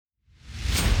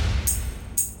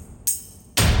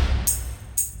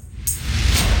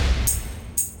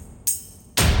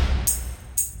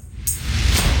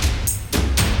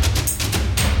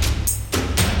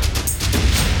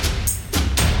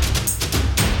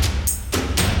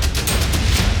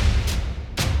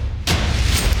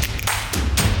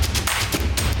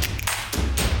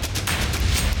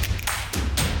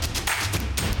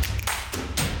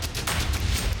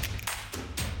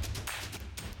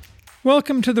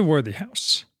Welcome to the Worthy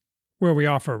House, where we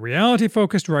offer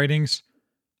reality-focused writings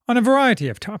on a variety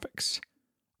of topics,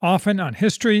 often on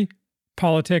history,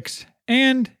 politics,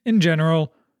 and, in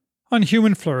general, on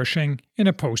human flourishing in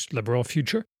a post-liberal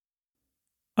future.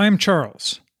 I'm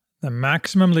Charles, the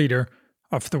maximum leader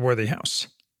of the Worthy House.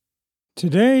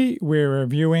 Today we're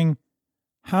reviewing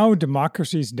How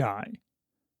Democracies Die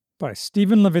by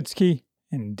Stephen Levitsky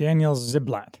and Daniel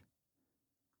Ziblatt.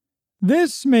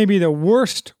 This may be the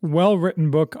worst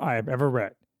well-written book I have ever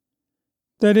read.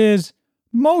 That is,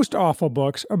 most awful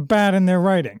books are bad in their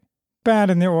writing,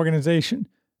 bad in their organization,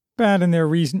 bad in their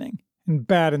reasoning, and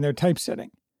bad in their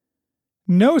typesetting.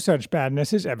 No such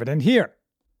badness is evident here.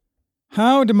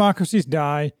 How Democracies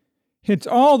Die hits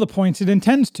all the points it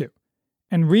intends to,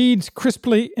 and reads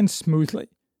crisply and smoothly.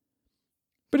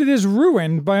 But it is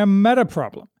ruined by a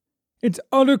meta-problem, its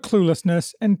utter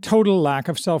cluelessness and total lack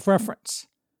of self-reference.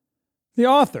 The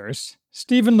authors,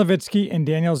 Stephen Levitsky and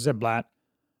Daniel Ziblatt,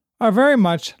 are very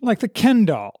much like the Ken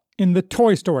doll in the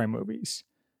Toy Story movies,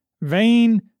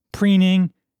 vain,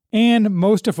 preening, and,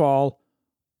 most of all,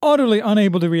 utterly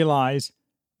unable to realize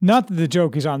not that the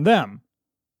joke is on them,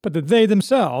 but that they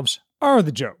themselves are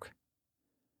the joke.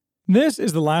 This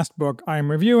is the last book I am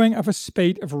reviewing of a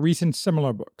spate of recent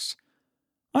similar books.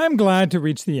 I am glad to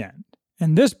reach the end,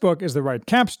 and this book is the right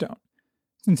capstone,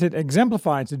 since it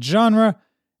exemplifies its genre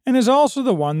and is also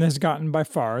the one that has gotten by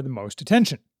far the most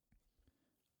attention.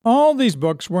 All these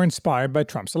books were inspired by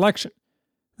Trump's election,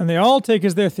 and they all take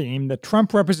as their theme that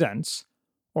Trump represents,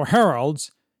 or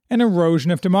heralds, an erosion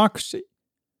of democracy.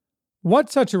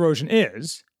 What such erosion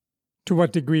is, to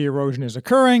what degree erosion is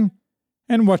occurring,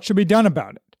 and what should be done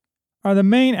about it, are the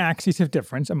main axes of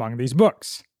difference among these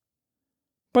books.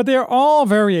 But they are all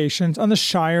variations on the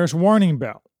Shire's warning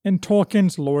bell in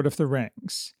Tolkien's Lord of the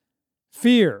Rings.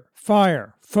 Fear,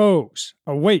 fire, foes,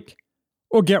 awake,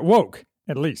 or get woke,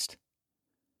 at least.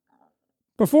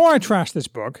 Before I trash this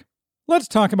book, let's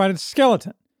talk about its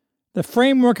skeleton, the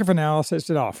framework of analysis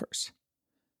it offers.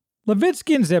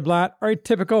 Levitsky and Ziblatt are a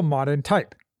typical modern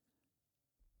type.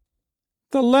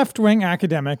 The left-wing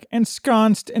academic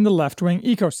ensconced in the left-wing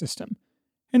ecosystem,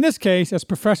 in this case as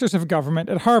professors of government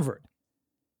at Harvard.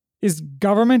 Is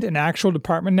government an actual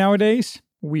department nowadays?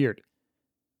 Weird.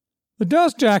 The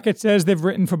Dust Jacket says they've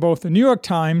written for both the New York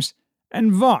Times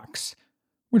and Vox,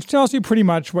 which tells you pretty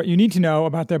much what you need to know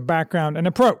about their background and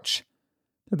approach,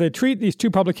 that they treat these two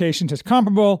publications as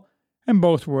comparable and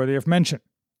both worthy of mention.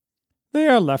 They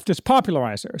are leftist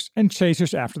popularizers and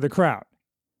chasers after the crowd.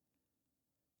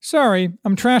 Sorry,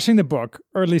 I'm trashing the book,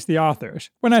 or at least the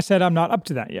authors, when I said I'm not up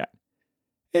to that yet.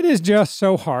 It is just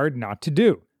so hard not to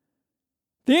do.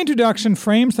 The introduction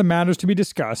frames the matters to be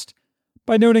discussed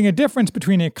by noting a difference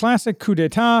between a classic coup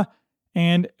d'etat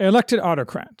and elected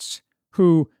autocrats,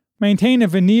 who maintain a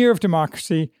veneer of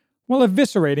democracy while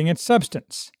eviscerating its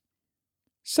substance.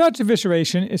 Such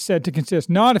evisceration is said to consist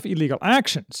not of illegal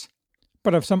actions,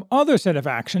 but of some other set of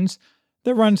actions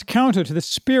that runs counter to the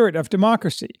spirit of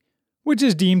democracy, which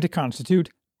is deemed to constitute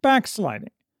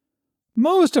backsliding.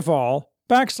 Most of all,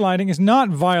 backsliding is not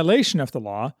violation of the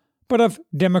law, but of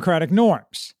democratic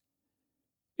norms.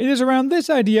 It is around this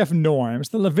idea of norms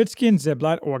that Levitsky and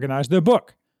Ziblatt organized their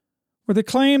book, where they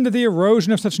claim that the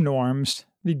erosion of such norms,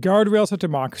 the guardrails of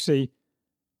democracy,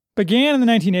 began in the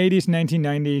 1980s and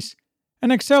 1990s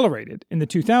and accelerated in the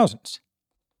 2000s.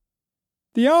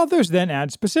 The authors then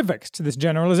add specifics to this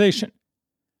generalization.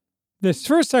 This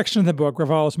first section of the book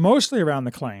revolves mostly around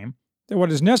the claim that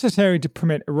what is necessary to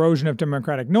permit erosion of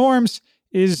democratic norms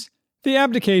is the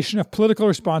abdication of political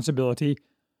responsibility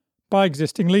by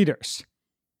existing leaders.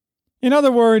 In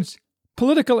other words,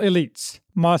 political elites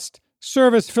must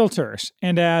serve as filters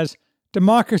and as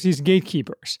democracy's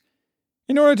gatekeepers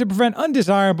in order to prevent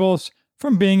undesirables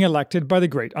from being elected by the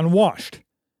great unwashed.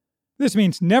 This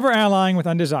means never allying with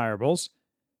undesirables.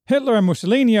 Hitler and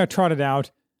Mussolini are trotted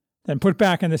out, then put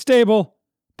back in the stable,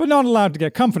 but not allowed to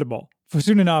get comfortable, for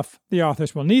soon enough the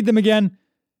authors will need them again,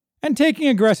 and taking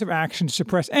aggressive action to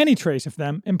suppress any trace of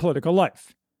them in political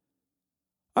life.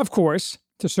 Of course,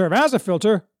 to serve as a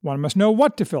filter, one must know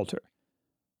what to filter.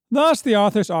 Thus, the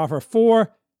authors offer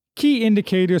 4 key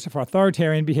indicators of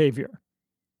authoritarian behavior.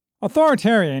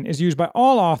 Authoritarian is used by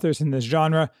all authors in this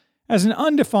genre as an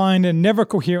undefined and never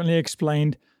coherently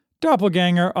explained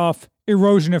doppelganger of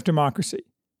erosion of democracy.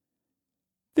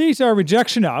 These are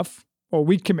rejection of, or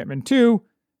weak commitment to,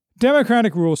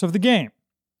 democratic rules of the game,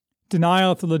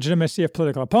 denial of the legitimacy of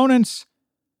political opponents,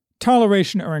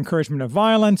 toleration or encouragement of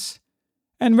violence,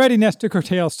 and readiness to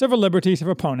curtail civil liberties of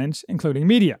opponents, including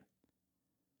media.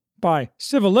 By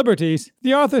civil liberties,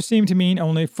 the authors seem to mean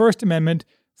only First Amendment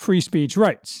free speech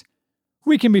rights,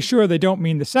 we can be sure they don't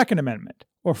mean the Second Amendment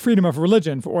or freedom of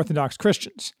religion for Orthodox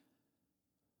Christians.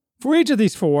 For each of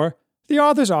these four, the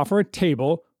authors offer a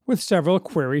table with several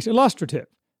queries illustrative,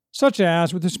 such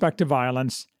as, with respect to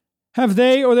violence, have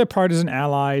they or their partisan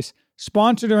allies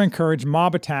sponsored or encouraged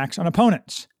mob attacks on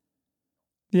opponents?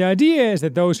 The idea is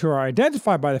that those who are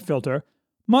identified by the filter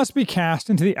must be cast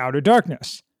into the outer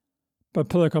darkness, but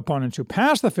political opponents who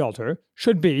pass the filter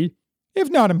should be, if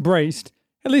not embraced,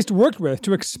 at least worked with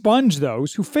to expunge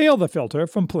those who fail the filter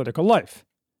from political life.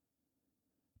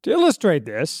 To illustrate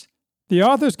this, the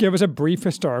authors give us a brief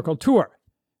historical tour,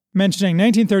 mentioning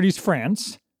 1930s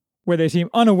France, where they seem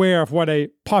unaware of what a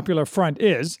popular front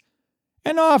is,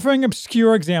 and offering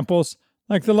obscure examples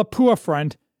like the Lapua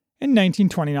Front in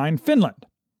 1929 Finland.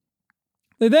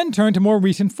 They then turn to more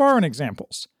recent foreign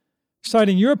examples,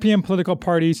 citing European political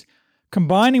parties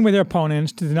combining with their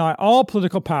opponents to deny all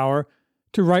political power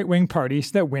to right-wing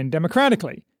parties that win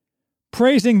democratically,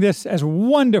 praising this as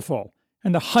wonderful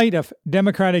and the height of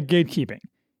democratic gatekeeping,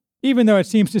 even though it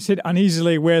seems to sit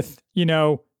uneasily with,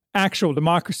 actual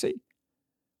democracy.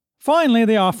 Finally,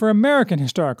 they offer American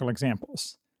historical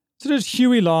examples, such as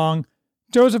Huey Long,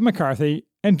 Joseph McCarthy,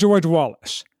 and George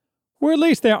Wallace, or at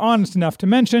least they are honest enough to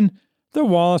mention that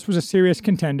Wallace was a serious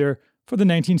contender for the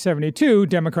 1972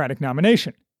 Democratic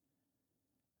nomination.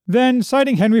 Then,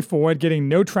 citing Henry Ford getting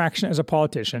no traction as a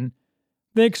politician,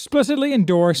 they explicitly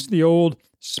endorsed the old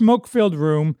smoke-filled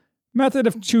room method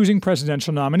of choosing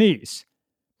presidential nominees,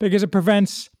 because it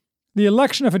prevents the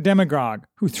election of a demagogue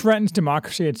who threatens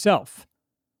democracy itself.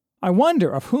 I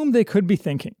wonder of whom they could be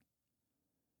thinking.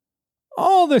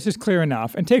 All this is clear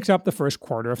enough and takes up the first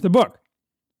quarter of the book.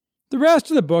 The rest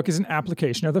of the book is an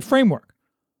application of the framework,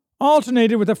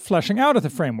 alternated with a fleshing out of the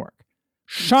framework,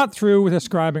 shot through with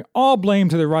ascribing all blame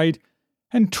to the right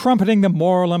and trumpeting the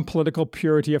moral and political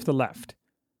purity of the left.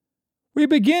 We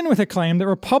begin with a claim that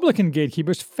Republican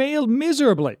gatekeepers failed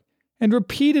miserably and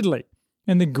repeatedly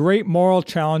in the great moral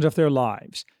challenge of their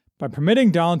lives by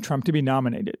permitting Donald Trump to be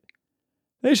nominated.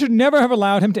 They should never have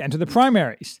allowed him to enter the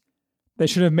primaries. They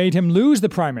should have made him lose the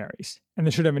primaries, and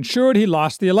they should have ensured he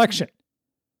lost the election.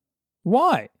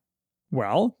 Why?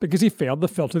 Well, because he failed to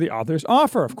filter the author's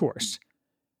offer, of course.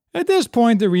 At this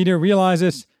point, the reader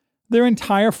realizes their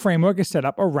entire framework is set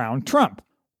up around Trump,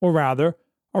 or rather,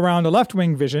 around a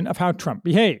left-wing vision of how Trump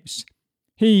behaves.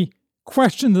 He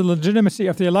questioned the legitimacy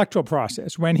of the electoral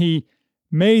process when he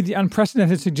made the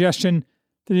unprecedented suggestion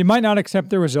that he might not accept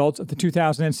the results of the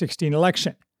 2016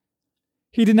 election.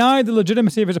 He denied the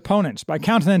legitimacy of his opponents by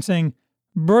countenancing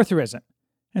birtherism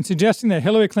and suggesting that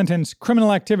Hillary Clinton's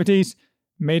criminal activities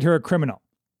made her a criminal.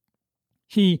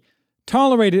 He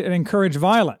tolerated and encouraged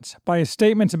violence by his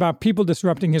statements about people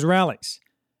disrupting his rallies,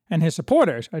 and his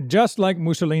supporters are just like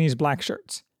Mussolini's black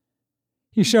shirts.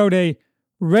 He showed a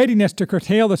readiness to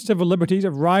curtail the civil liberties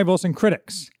of rivals and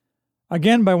critics,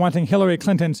 again by wanting Hillary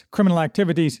Clinton's criminal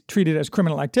activities treated as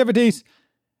criminal activities,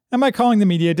 and by calling the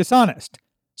media dishonest,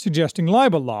 suggesting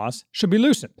libel laws should be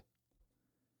loosened.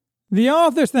 The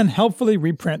authors then helpfully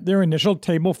reprint their initial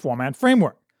table format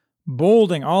framework,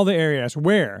 bolding all the areas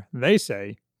where, they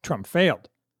say, Trump failed.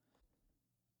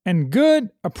 And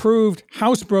good, approved,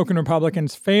 housebroken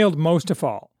Republicans failed most of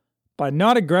all by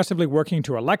not aggressively working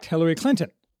to elect Hillary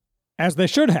Clinton, as they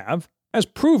should have, as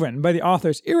proven by the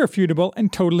author's irrefutable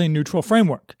and totally neutral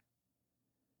framework.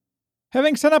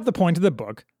 Having set up the point of the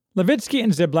book, Levitsky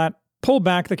and Ziblatt pull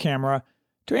back the camera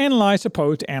to analyze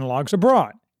supposed analogs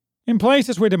abroad, in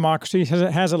places where democracy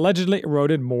has allegedly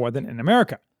eroded more than in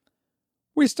America.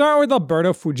 We start with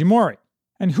Alberto Fujimori,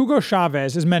 and Hugo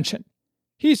Chavez is mentioned.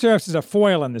 He serves as a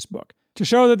foil in this book to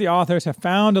show that the authors have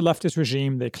found a leftist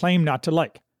regime they claim not to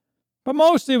like. But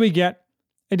mostly we get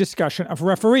a discussion of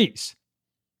referees.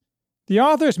 The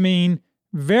authors mean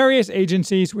various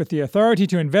agencies with the authority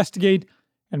to investigate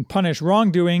and punish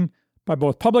wrongdoing by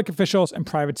both public officials and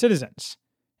private citizens,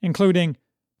 including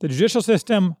the judicial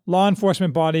system, law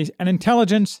enforcement bodies, and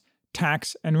intelligence,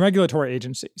 tax, and regulatory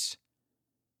agencies.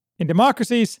 In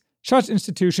democracies, such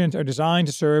institutions are designed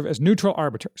to serve as neutral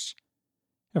arbiters.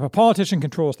 If a politician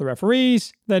controls the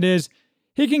referees, that is,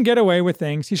 he can get away with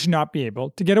things he should not be able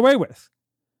to get away with.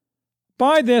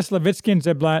 By this, Levitsky and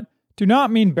Ziblatt do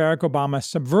not mean Barack Obama's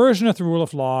subversion of the rule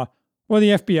of law or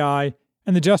the FBI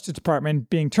and the Justice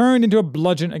Department being turned into a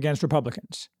bludgeon against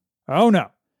Republicans. Oh no.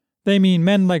 They mean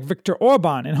men like Viktor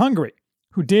Orban in Hungary,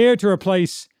 who dared to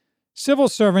replace civil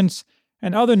servants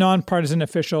and other nonpartisan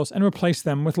officials and replace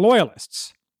them with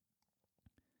loyalists.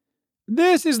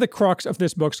 This is the crux of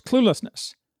this book's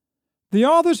cluelessness. The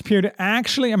authors appear to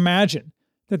actually imagine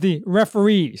that the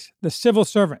referees, the civil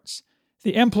servants,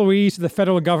 the employees of the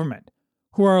federal government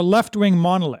who are a left-wing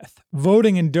monolith,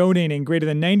 voting and donating greater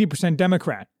than 90%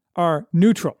 Democrat, are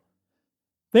neutral.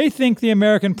 They think the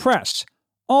American press,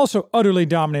 also utterly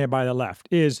dominated by the left,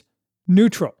 is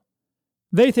neutral.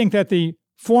 They think that the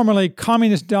formerly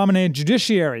communist-dominated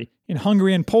judiciary in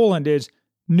Hungary and Poland is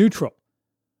neutral.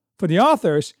 For the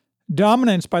authors,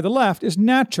 dominance by the left is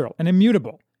natural and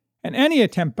immutable, and any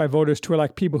attempt by voters to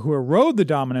elect people who erode the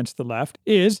dominance of the left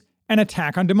is an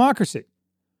attack on democracy.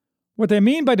 What they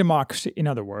mean by democracy, in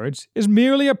other words, is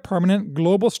merely a permanent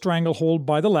global stranglehold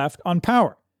by the left on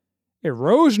power.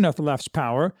 Erosion of the left's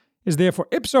power is therefore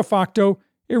ipso facto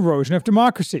erosion of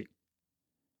democracy.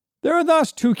 There are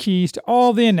thus two keys to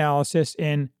all the analysis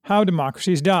in How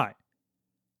Democracies Die.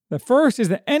 The first is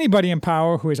that anybody in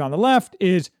power who is on the left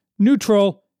is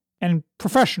neutral and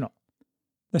professional.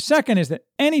 The second is that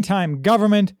any time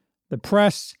government, the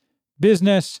press,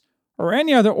 business, or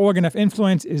any other organ of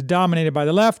influence is dominated by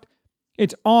the left,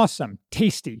 it's awesome,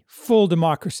 tasty, full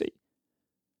democracy.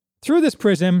 Through this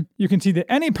prism, you can see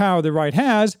that any power the right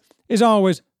has is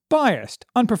always biased,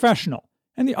 unprofessional,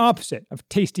 and the opposite of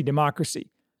tasty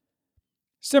democracy.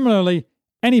 Similarly,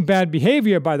 any bad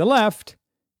behavior by the left,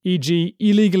 e.g.,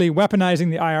 illegally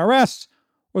weaponizing the IRS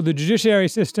or the judiciary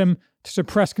system to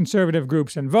suppress conservative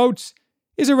groups and votes,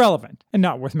 is irrelevant and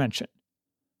not worth mention.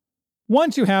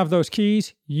 Once you have those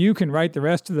keys, you can write the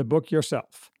rest of the book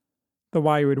yourself. Though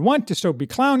why you would want to so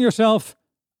beclown yourself,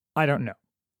 I don't know.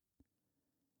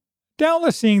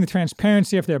 Doubtless seeing the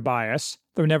transparency of their bias,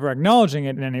 though never acknowledging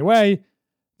it in any way,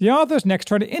 the authors next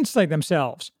try to insulate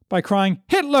themselves by crying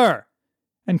Hitler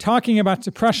and talking about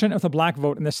suppression of the black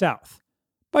vote in the South,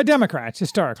 by Democrats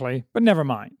historically, but never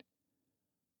mind.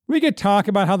 We could talk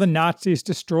about how the Nazis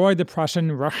destroyed the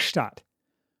Prussian Reichstag.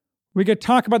 We could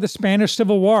talk about the Spanish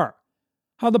Civil War,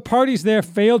 how the parties there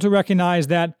failed to recognize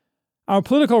that our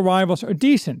political rivals are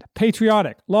decent,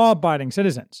 patriotic, law-abiding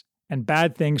citizens, and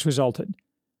bad things resulted.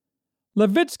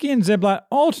 Levitsky and Ziblatt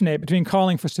alternate between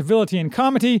calling for civility and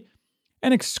comity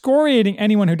and excoriating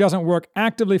anyone who doesn't work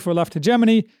actively for left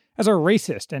hegemony as a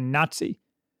racist and Nazi.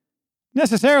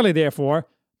 Necessarily, therefore,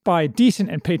 by decent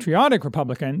and patriotic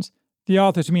Republicans, the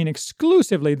authors mean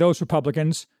exclusively those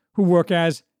Republicans who work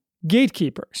as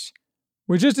gatekeepers,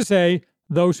 which is to say,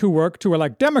 those who work to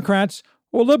elect Democrats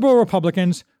or liberal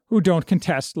Republicans who don't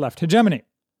contest left hegemony.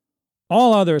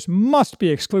 All others must be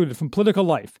excluded from political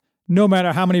life, no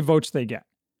matter how many votes they get.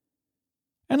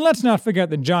 And let's not forget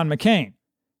that John McCain,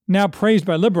 now praised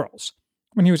by liberals,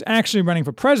 when he was actually running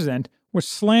for president, was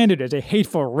slandered as a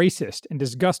hateful racist and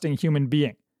disgusting human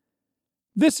being.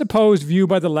 This supposed view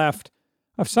by the left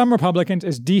of some Republicans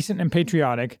as decent and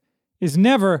patriotic is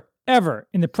never, ever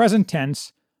in the present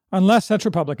tense unless such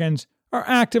Republicans are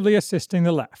actively assisting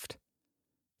the left.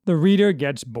 The reader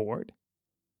gets bored.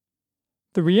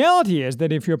 The reality is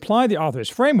that if you apply the author's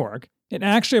framework, it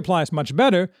actually applies much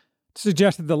better to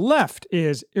suggest that the left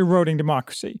is eroding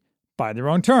democracy by their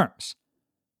own terms.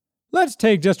 Let's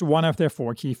take just one of their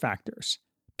four key factors: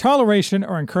 toleration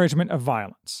or encouragement of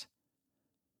violence.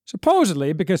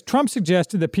 Supposedly, because Trump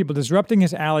suggested that people disrupting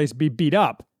his alleys be beat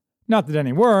up, not that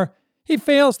any were, he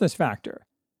fails this factor.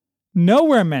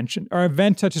 Nowhere mentioned are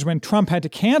events such as when Trump had to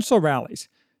cancel rallies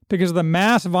because of the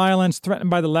mass violence threatened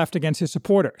by the left against his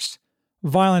supporters,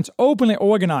 violence openly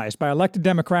organized by elected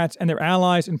Democrats and their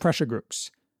allies and pressure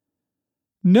groups.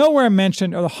 Nowhere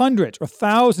mentioned are the hundreds or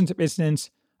thousands of incidents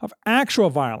of actual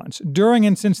violence during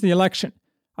and since the election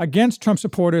against Trump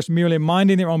supporters merely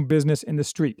minding their own business in the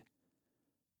street.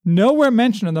 Nowhere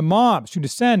mentioned are the mobs who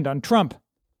descend on Trump,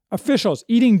 officials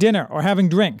eating dinner or having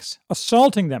drinks,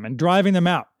 assaulting them and driving them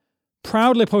out,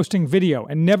 proudly posting video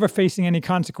and never facing any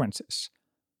consequences.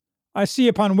 I see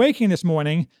upon waking this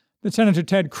morning that Senator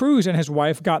Ted Cruz and his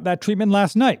wife got that treatment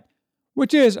last night,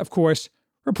 which is, of course,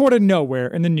 reported nowhere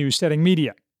in the news-setting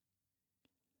media.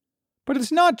 But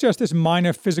it's not just this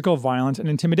minor physical violence and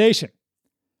intimidation.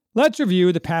 Let's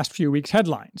review the past few weeks'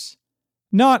 headlines.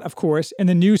 Not, of course, in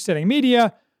the news-setting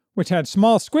media, which had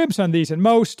small squibs on these at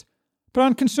most, but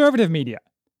on conservative media.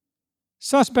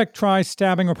 Suspect tries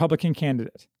stabbing Republican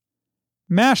candidate.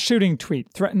 Mass shooting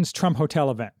tweet threatens Trump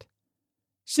hotel event.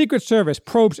 Secret Service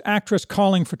probes actress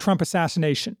calling for Trump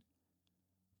assassination.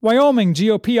 Wyoming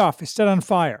GOP office set on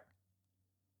fire.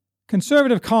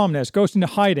 Conservative columnist goes into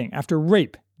hiding after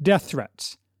rape, death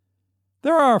threats.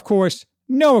 There are, of course,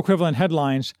 no equivalent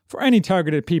headlines for any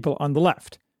targeted people on the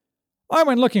left. I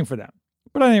went looking for them,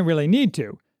 but I didn't really need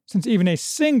to, since even a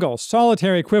single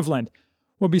solitary equivalent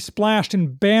will be splashed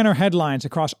in banner headlines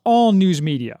across all news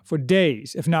media for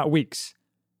days, if not weeks.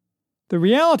 The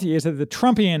reality is that the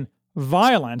Trumpian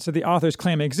violence that the authors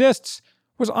claim exists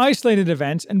was isolated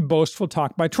events and boastful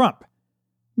talk by Trump.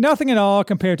 nothing at all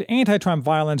compared to anti-Trump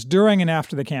violence during and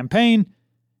after the campaign,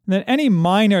 and that any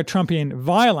minor Trumpian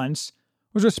violence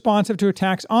was responsive to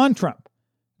attacks on Trump,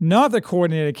 not the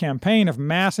coordinated campaign of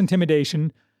mass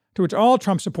intimidation to which all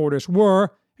Trump supporters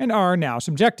were and are now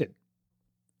subjected.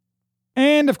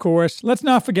 And, of course, let's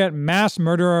not forget mass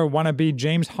murderer wannabe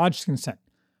James Hodgkinson,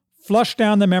 flushed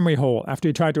down the memory hole after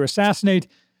he tried to assassinate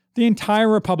the entire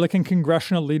Republican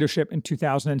congressional leadership in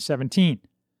 2017.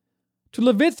 Do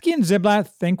Levitsky and Ziblatt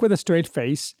think with a straight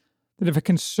face that if a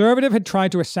conservative had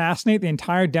tried to assassinate the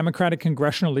entire Democratic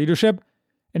congressional leadership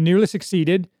and nearly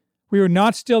succeeded, we would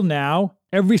not still now,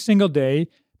 every single day,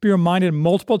 be reminded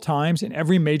multiple times in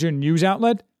every major news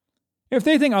outlet? If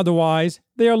they think otherwise,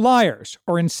 they are liars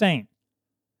or insane.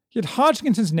 Yet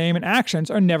Hodgkinson's name and actions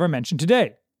are never mentioned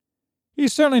today.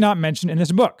 He's certainly not mentioned in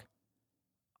this book.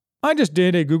 I just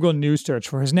did a Google News search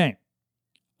for his name.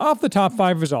 Off the top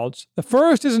 5 results, the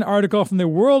first is an article from the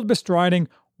world-bestriding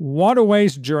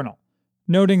Waterways Journal,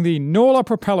 noting the NOLA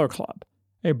Propeller Club,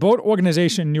 a boat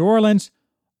organization in New Orleans,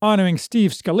 honoring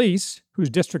Steve Scalise, whose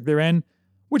district they're in,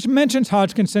 which mentions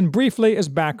Hodgkinson briefly as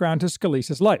background to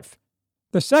Scalise's life.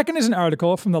 The second is an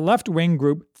article from the left-wing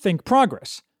group Think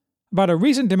Progress, about a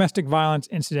recent domestic violence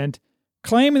incident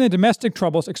claiming the domestic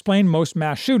troubles explain most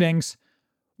mass shootings,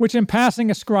 which in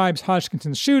passing ascribes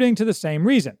Hodgkinson's shooting to the same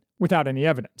reason, without any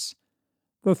evidence.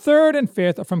 The third and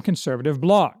fifth are from conservative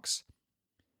blogs.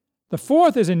 The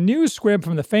fourth is a news squib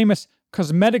from the famous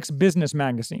cosmetics business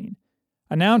magazine,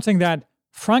 announcing that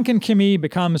Frankenchemie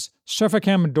becomes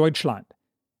Surfachem Deutschland,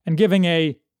 and giving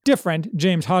a different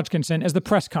James Hodgkinson as the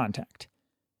press contact.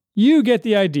 You get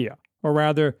the idea, or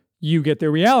rather, you get the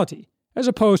reality, as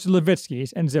opposed to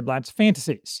Levitsky's and Ziblatt's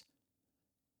fantasies.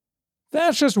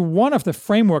 That's just one of the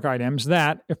framework items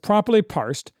that, if properly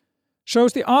parsed,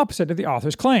 shows the opposite of the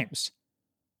author's claims.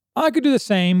 I could do the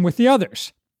same with the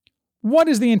others. What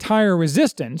is the entire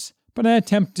resistance but an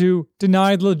attempt to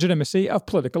deny the legitimacy of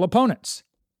political opponents?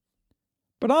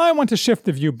 But I want to shift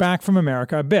the view back from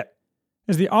America a bit,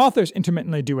 as the authors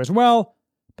intermittently do as well,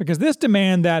 because this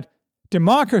demand that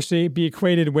democracy be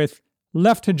equated with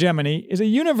left hegemony is a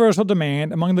universal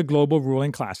demand among the global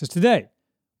ruling classes today,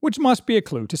 which must be a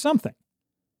clue to something.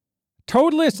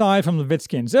 Totally aside from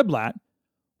Levitsky and Ziblatt,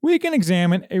 we can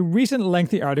examine a recent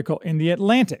lengthy article in The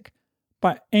Atlantic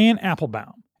by Anne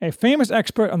Applebaum, a famous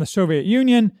expert on the Soviet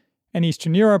Union and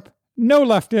Eastern Europe, no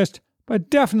leftist, but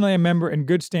definitely a member in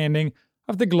good standing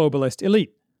of the globalist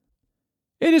elite.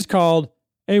 It is called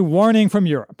A Warning from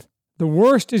Europe. The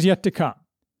worst is yet to come.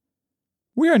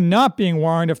 We are not being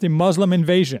warned of the Muslim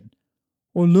invasion,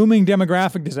 or looming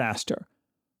demographic disaster,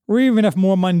 or even of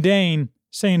more mundane,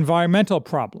 say environmental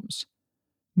problems.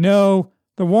 No,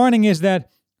 the warning is that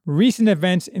recent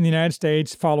events in the United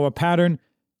States follow a pattern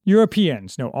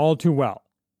Europeans know all too well.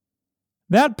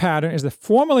 That pattern is that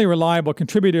formerly reliable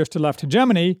contributors to left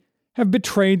hegemony have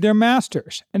betrayed their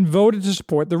masters and voted to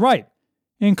support the right,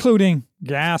 including,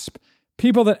 gasp,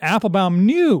 people that Applebaum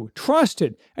knew,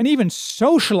 trusted, and even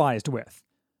socialized with.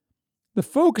 The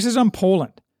focus is on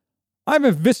Poland. I've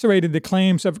eviscerated the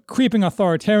claims of creeping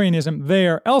authoritarianism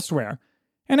there elsewhere,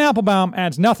 and Applebaum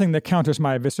adds nothing that counters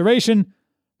my evisceration,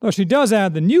 though she does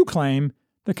add the new claim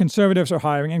that conservatives are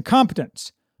hiring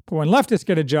incompetents, but when leftists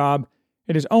get a job,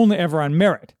 it is only ever on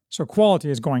merit, so quality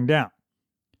is going down.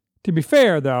 To be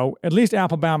fair, though, at least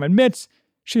Applebaum admits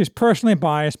she is personally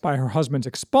biased by her husband's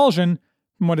expulsion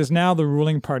from what is now the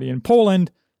ruling party in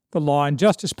Poland, the Law and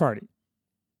Justice Party.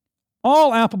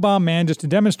 All Applebaum manages to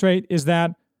demonstrate is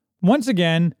that, once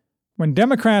again, when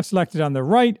Democrats elected on the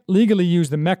right legally use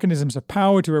the mechanisms of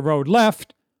power to erode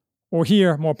left, or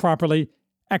here, more properly,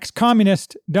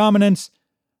 ex-communist dominance,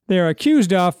 they are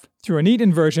accused of, through a neat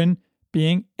inversion,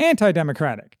 being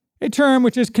anti-democratic, a term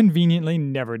which is conveniently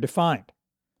never defined.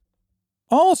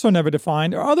 Also never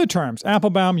defined are other terms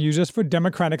Applebaum uses for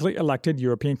democratically elected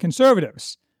European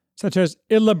conservatives, such as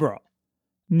illiberal.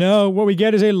 No, what we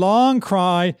get is a long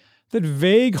cry that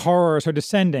vague horrors are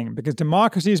descending because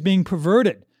democracy is being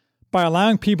perverted by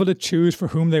allowing people to choose for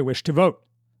whom they wish to vote.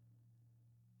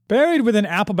 Buried within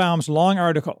Applebaum's long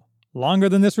article, longer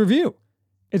than this review,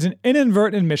 is an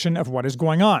inadvertent admission of what is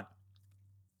going on.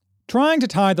 Trying to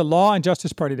tie the Law and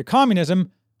Justice Party to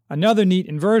communism, another neat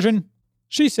inversion,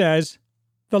 she says,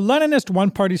 the Leninist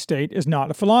one-party state is not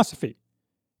a philosophy.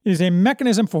 It is a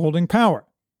mechanism for holding power.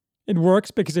 It works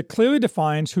because it clearly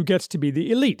defines who gets to be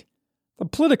the elite, the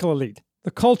political elite,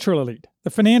 the cultural elite, the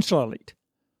financial elite.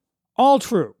 All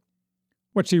true.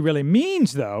 What she really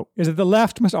means, though, is that the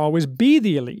left must always be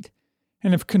the elite,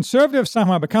 and if conservatives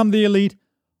somehow become the elite,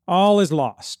 all is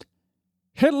lost.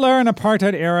 Hitler and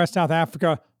apartheid-era South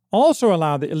Africa also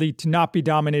allowed the elite to not be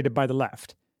dominated by the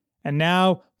left, And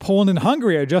now Poland and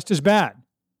Hungary are just as bad.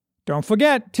 Don't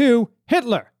forget, too,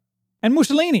 Hitler and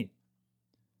Mussolini.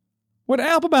 What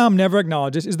Applebaum never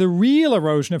acknowledges is the real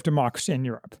erosion of democracy in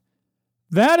Europe.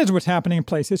 That is what's happening in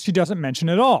places she doesn't mention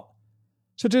at all,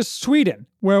 such as Sweden,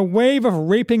 where a wave of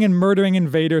raping and murdering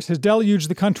invaders has deluged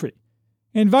the country,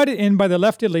 invited in by the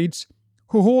left elites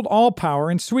who hold all power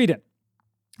in Sweden,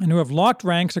 and who have locked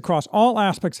ranks across all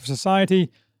aspects of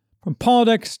society, from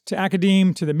politics to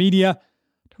academe to the media,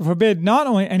 to forbid not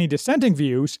only any dissenting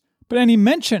views, but any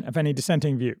mention of any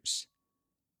dissenting views.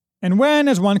 And when,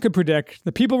 as one could predict,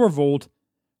 the people revolt,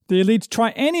 the elites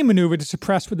try any maneuver to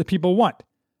suppress what the people want,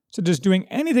 such as doing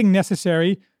anything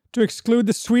necessary to exclude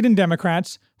the Sweden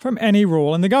Democrats from any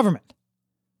role in the government.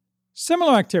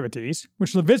 Similar activities,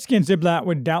 which Levitsky and Ziblatt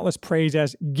would doubtless praise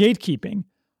as gatekeeping,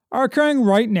 are occurring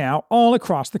right now all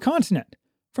across the continent,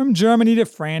 from Germany to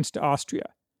France to Austria.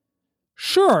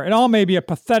 Sure, it all may be a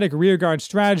pathetic rearguard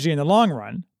strategy in the long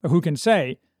run, but who can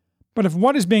say? But if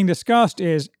what is being discussed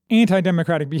is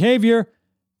anti-democratic behavior,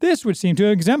 this would seem to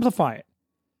exemplify it.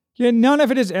 Yet none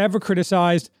of it is ever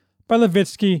criticized by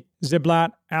Levitsky,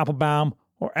 Ziblatt, Applebaum,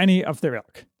 or any of their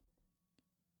ilk.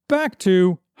 Back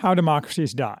to How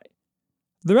Democracies Die.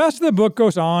 The rest of the book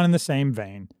goes on in the same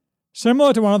vein,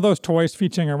 similar to one of those toys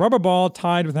featuring a rubber ball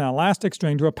tied with an elastic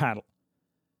string to a paddle.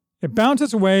 It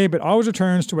bounces away but always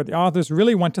returns to what the authors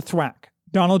really want to thwack,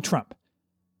 Donald Trump.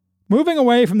 Moving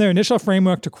away from their initial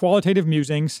framework to qualitative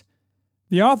musings,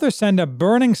 the authors send up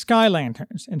burning sky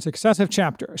lanterns in successive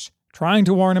chapters, trying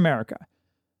to warn America.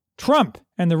 Trump,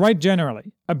 and the right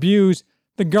generally, abuse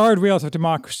the guardrails of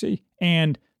democracy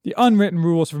and the unwritten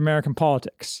rules of American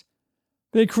politics.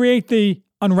 They create the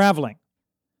unraveling.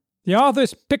 The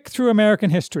authors pick through American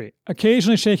history,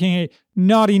 occasionally shaking a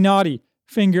naughty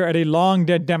finger at a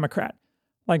long-dead Democrat,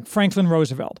 like Franklin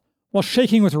Roosevelt, while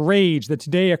shaking with rage that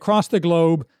today across the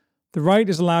globe, the right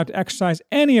is allowed to exercise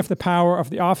any of the power of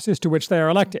the offices to which they are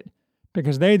elected,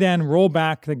 because they then roll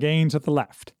back the gains of the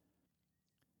left.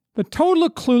 The total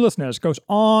cluelessness goes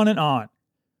on and on.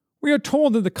 We are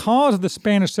told that the cause of the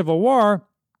Spanish Civil War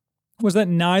was that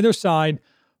neither side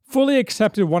fully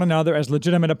accepted one another as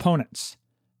legitimate opponents.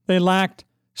 They lacked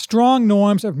strong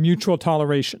norms of mutual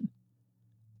toleration.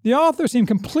 The authors seem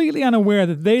completely unaware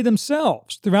that they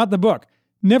themselves, throughout the book,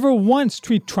 never once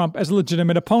treat Trump as a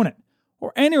legitimate opponent,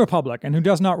 or any Republican who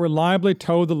does not reliably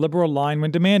toe the liberal line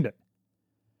when demanded.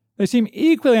 They seem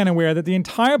equally unaware that the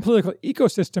entire political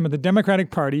ecosystem of the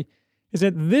Democratic Party is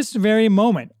at this very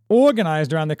moment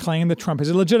organized around the claim that Trump is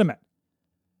illegitimate.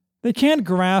 They can't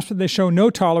grasp that they show no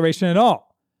toleration at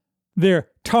all. Their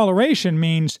toleration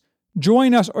means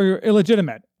join us or you're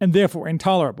illegitimate and therefore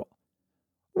intolerable,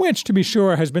 which, to be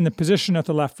sure, has been the position of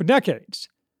the left for decades.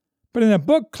 But in a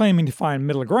book claiming to find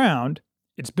middle ground,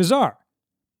 it's bizarre.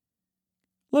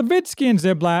 Levitsky and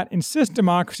Ziblatt insist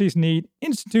democracies need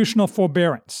institutional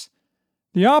forbearance,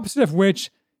 the opposite of which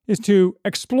is to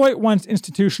exploit one's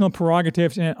institutional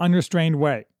prerogatives in an unrestrained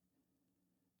way.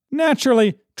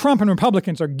 Naturally, Trump and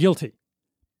Republicans are guilty.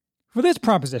 For this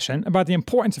proposition about the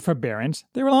importance of forbearance,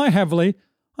 they rely heavily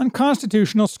on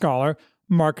constitutional scholar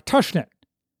Mark Tushnet.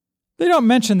 They don't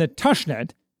mention that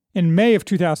Tushnet, in May of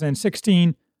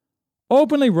 2016,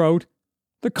 openly wrote,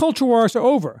 "The culture wars are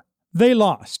over. They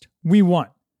lost. We won."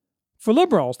 For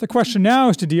liberals, the question now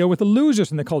is to deal with the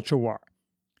losers in the culture war.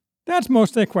 That's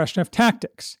mostly a question of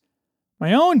tactics.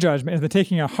 My own judgment is that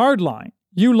taking a hard line,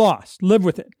 you lost, live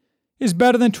with it, is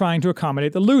better than trying to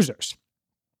accommodate the losers,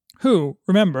 who,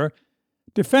 remember,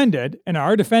 defended and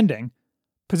are defending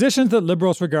positions that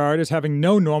liberals regard as having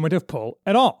no normative pull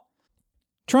at all.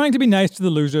 Trying to be nice to the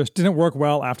losers didn't work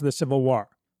well after the Civil War.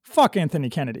 Fuck Anthony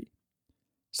Kennedy.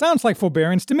 Sounds like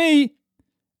forbearance to me.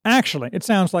 Actually, it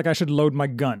sounds like I should load my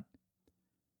gun.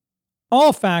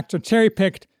 All facts are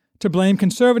cherry-picked to blame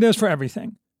conservatives for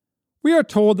everything. We are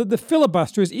told that the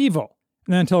filibuster is evil,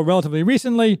 and until relatively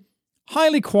recently,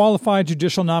 highly qualified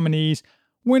judicial nominees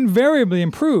were invariably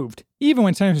improved, even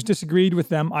when senators disagreed with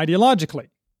them ideologically.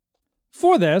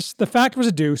 For this, the fact was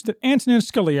adduced that Antonin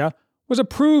Scalia was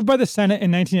approved by the Senate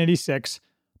in 1986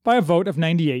 by a vote of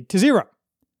 98-0.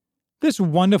 This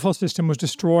wonderful system was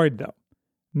destroyed, though.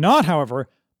 Not, however,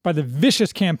 by the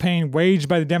vicious campaign waged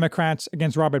by the Democrats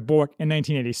against Robert Bork in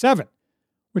 1987,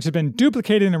 which has been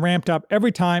duplicated and ramped up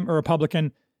every time a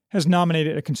Republican has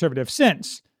nominated a conservative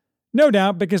since, no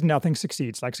doubt because nothing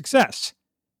succeeds like success,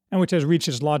 and which has reached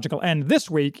its logical end this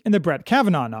week in the Brett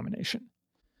Kavanaugh nomination.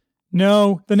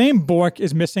 No, the name Bork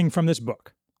is missing from this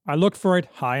book. I looked for it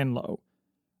high and low.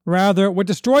 Rather, what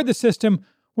destroyed the system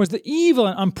was the evil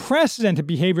and unprecedented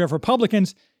behavior of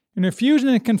Republicans in refusing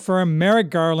to confirm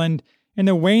Merrick Garland in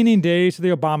the waning days of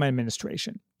the Obama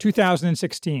administration,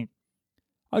 2016.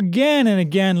 Again and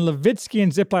again, Levitsky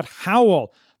and Ziblatt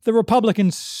howl the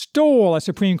Republicans stole a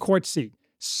Supreme Court seat,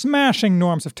 smashing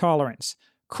norms of tolerance,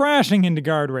 crashing into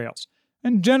guardrails,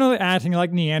 and generally acting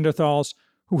like Neanderthals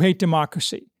who hate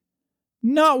democracy.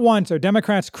 Not once are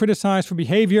Democrats criticized for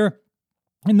behavior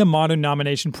in the modern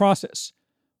nomination process,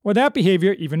 or that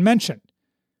behavior even mentioned.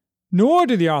 Nor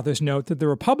do the authors note that the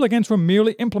Republicans were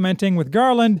merely implementing with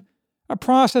Garland a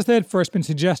process that had first been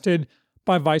suggested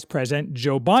by Vice President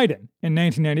Joe Biden in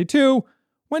 1992,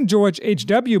 when George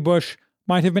H.W. Bush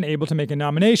might have been able to make a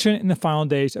nomination in the final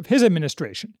days of his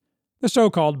administration, the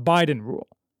so-called Biden rule.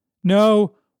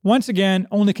 No, once again,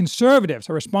 only conservatives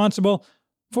are responsible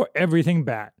for everything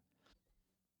bad.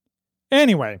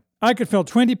 Anyway, I could fill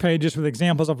 20 pages with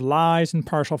examples of lies and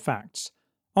partial facts,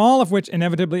 all of which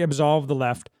inevitably absolve the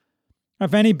left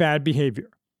of any bad behavior.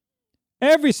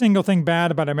 Every single thing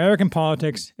bad about American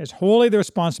politics is wholly the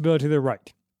responsibility of the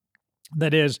right.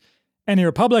 That is, any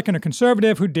Republican or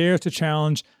conservative who dares to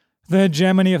challenge the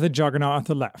hegemony of the juggernaut of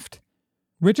the left.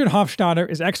 Richard Hofstadter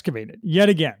is excavated, yet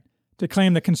again, to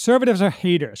claim that conservatives are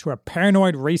haters who are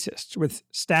paranoid racists with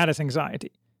status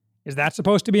anxiety. Is that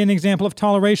supposed to be an example of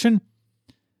toleration?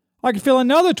 I could fill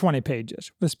another 20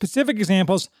 pages with specific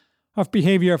examples of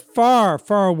behavior far,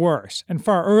 far worse and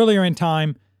far earlier in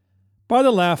time by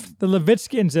the left that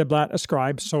Levitsky and Ziblatt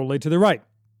ascribe solely to the right.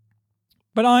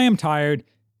 But I am tired,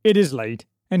 it is late,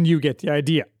 and you get the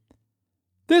idea.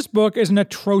 This book is an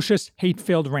atrocious,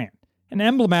 hate-filled rant, and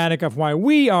emblematic of why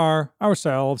we are,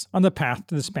 ourselves, on the path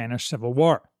to the Spanish Civil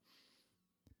War.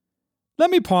 Let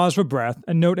me pause for breath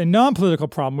and note a non-political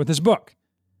problem with this book.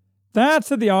 That's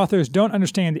that the authors don't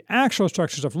understand the actual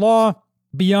structures of law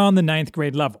beyond the 9th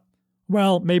grade level.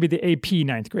 Well, maybe the AP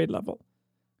 9th grade level.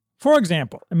 For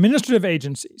example, administrative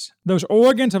agencies, those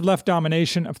organs of left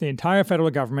domination of the entire federal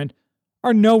government,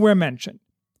 are nowhere mentioned.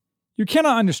 You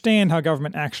cannot understand how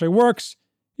government actually works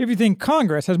if you think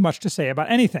Congress has much to say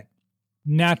about anything.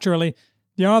 Naturally,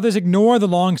 the authors ignore the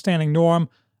long-standing norm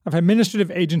of administrative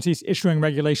agencies issuing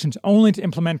regulations only to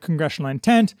implement congressional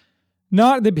intent,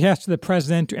 not at the behest of the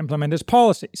president to implement his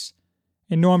policies,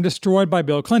 a norm destroyed by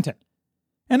Bill Clinton,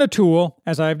 and a tool,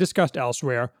 as I have discussed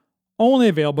elsewhere, only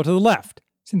available to the left,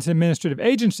 since administrative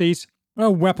agencies are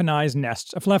weaponized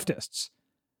nests of leftists.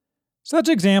 Such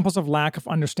examples of lack of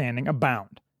understanding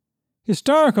abound.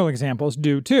 Historical examples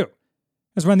do too,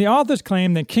 as when the authors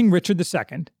claim that King Richard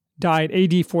II, died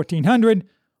AD 1400,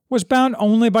 was bound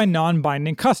only by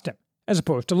non-binding custom, as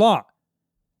opposed to law.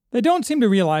 They don't seem to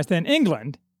realize that in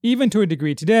England, even to a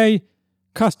degree today,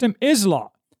 custom is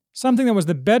law, something that was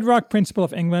the bedrock principle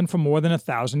of England for more than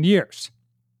 1,000 years.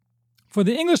 For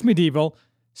the English medieval,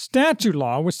 statute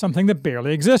law was something that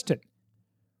barely existed.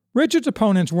 Richard's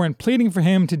opponents weren't pleading for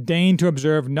him to deign to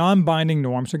observe non-binding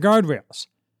norms or guardrails.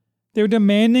 They were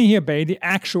demanding he obey the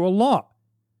actual law.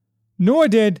 Nor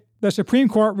did the Supreme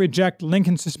Court reject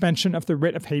Lincoln's suspension of the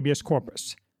writ of habeas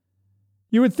corpus.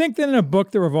 You would think that in a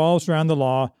book that revolves around the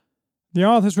law, the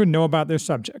authors would know about their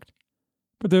subject,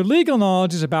 but their legal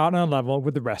knowledge is about on a level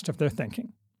with the rest of their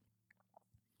thinking.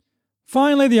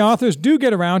 Finally, the authors do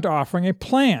get around to offering a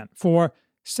plan for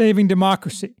saving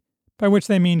democracy, by which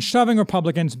they mean shoving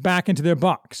Republicans back into their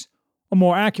box, or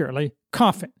more accurately,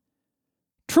 coffin.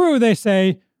 True, they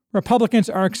say, Republicans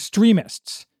are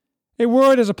extremists, a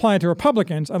word as applied to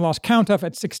Republicans I lost count of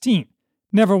at 16,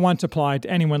 never once applied to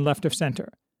anyone left of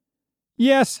center.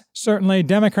 Yes, certainly,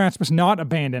 Democrats must not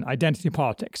abandon identity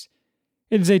politics.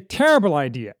 It is a terrible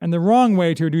idea and the wrong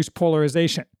way to reduce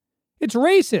polarization. It's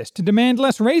racist to demand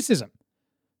less racism.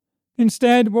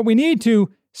 Instead, what we need to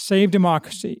save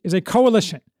democracy is a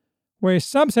coalition where a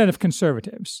subset of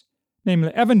conservatives,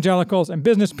 namely evangelicals and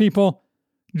business people,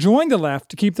 join the left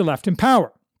to keep the left in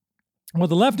power, while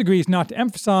the left agrees not to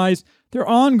emphasize their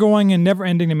ongoing and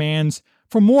never-ending demands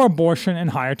for more abortion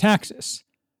and higher taxes,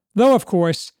 though, of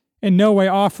course, in no way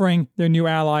offering their new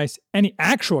allies any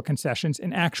actual concessions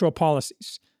in actual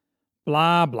policies.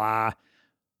 Blah, blah.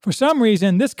 For some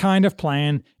reason, this kind of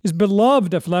plan is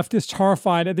beloved of leftists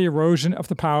horrified at the erosion of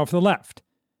the power of the left,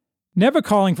 never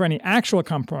calling for any actual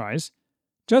compromise,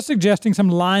 just suggesting some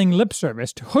lying lip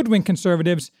service to hoodwink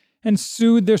conservatives and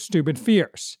soothe their stupid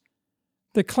fears.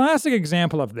 The classic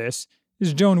example of this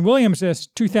is Joan Williams'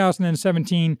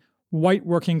 2017 White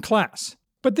Working Class.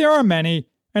 But there are many,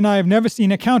 and I have never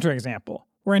seen a counterexample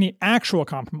where any actual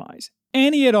compromise,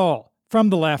 any at all, from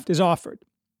the left is offered.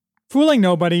 Fooling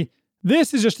nobody,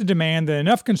 this is just a demand that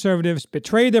enough conservatives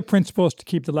betray their principles to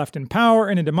keep the left in power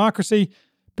in a democracy,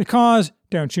 because,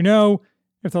 don't you know,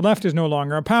 if the left is no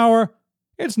longer in power,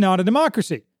 it's not a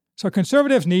democracy. So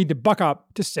conservatives need to buck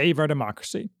up to save our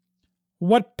democracy.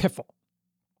 What piffle.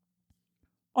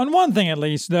 On one thing at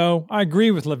least, though, I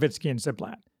agree with Levitsky and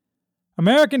Ziblatt.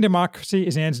 American democracy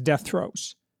is in its death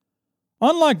throes.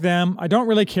 Unlike them, I don't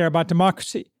really care about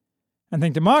democracy, and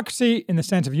think democracy, in the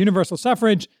sense of universal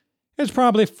suffrage, is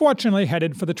probably fortunately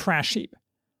headed for the trash heap.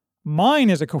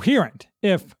 Mine is a coherent,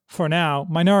 if, for now,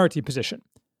 minority position.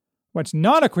 What's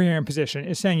not a coherent position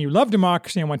is saying you love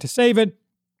democracy and want to save it,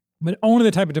 but only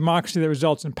the type of democracy that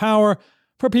results in power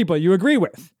for people you agree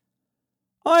with.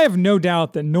 I have no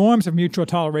doubt that norms of mutual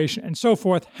toleration and so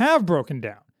forth have broken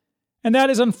down, and that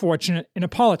is unfortunate in a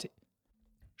polity.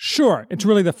 Sure, it's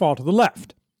really the fault of the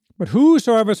left, but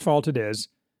whosoever's fault it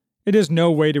is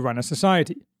no way to run a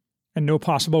society, and no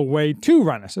possible way to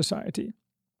run a society.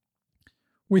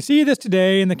 We see this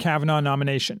today in the Kavanaugh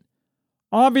nomination.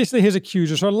 Obviously his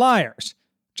accusers are liars,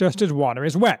 just as water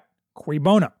is wet, cui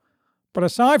bono. But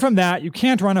aside from that, you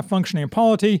can't run a functioning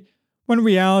polity when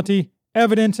reality,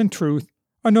 evidence, and truth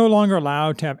are no longer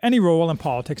allowed to have any role in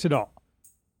politics at all.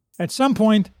 At some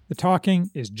point, the talking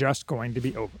is just going to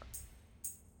be over.